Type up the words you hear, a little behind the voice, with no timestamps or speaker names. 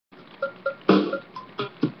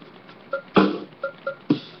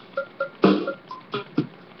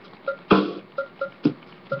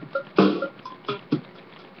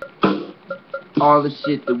All the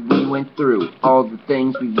shit that we went through, all the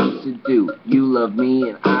things we used to do. You loved me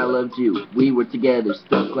and I loved you. We were together,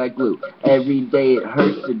 stuck like glue. Every day it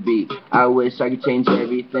hurts to be. I wish I could change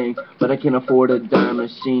everything, but I can't afford a dime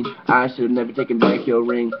machine. I should have never taken back your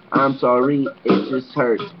ring. I'm sorry, it just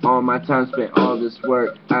hurts. All my time spent, all this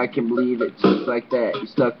work. I can't believe it, just like that. You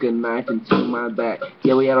stuck a knife into my back.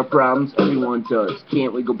 Yeah, we had our problems, everyone does.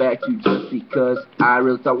 Can't we go back to just because? I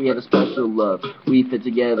really thought we had a special love. We fit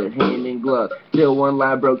together, hand in glove. Till one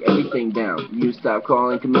lie broke everything down. You stopped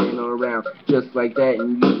calling, coming around, just like that,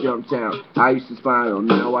 and you jumped down. I used to smile,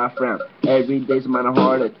 now I frown. Every day's about a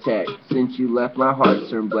heart attack. Since you left, my heart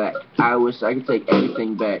turned black. I wish I could take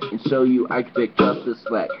everything back and show you I could pick up the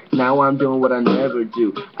slack. Now I'm doing what I never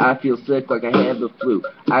do. I feel sick like I have the flu.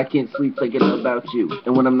 I can't sleep thinking about you,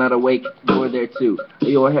 and when I'm not awake, you're there too.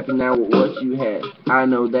 You're happy now with what you had. I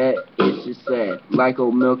know that, it's just sad. Like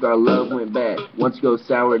old milk, our love went bad. Once you go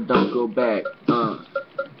sour, don't go back.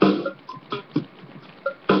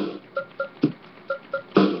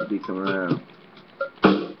 Be coming around.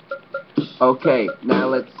 Okay, now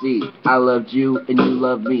let's see. I loved you and you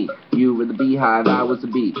loved me. You were the beehive, I was a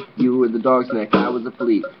bee. You were the dog's neck, I was a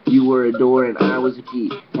flea. You were a door and I was a key.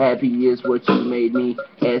 Happy is what you made me.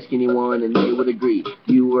 Ask anyone and they would agree.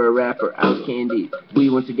 You were a rapper, I was candy. We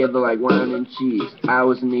went together like wine and cheese. I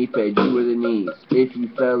was a knee pad, you were the knees. If you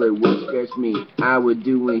fell, it would scratch me. I would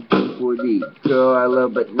do anything for thee. Girl, I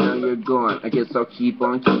love, but now you're gone. I guess I'll keep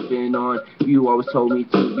on keeping on. You always told me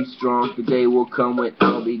to be strong. The day will come when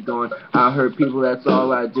I'll be gone. I hurt people, that's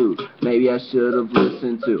all I do. Maybe I should have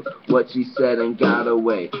listened to what she said and got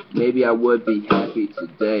away. Maybe I would be happy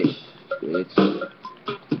today, bitch.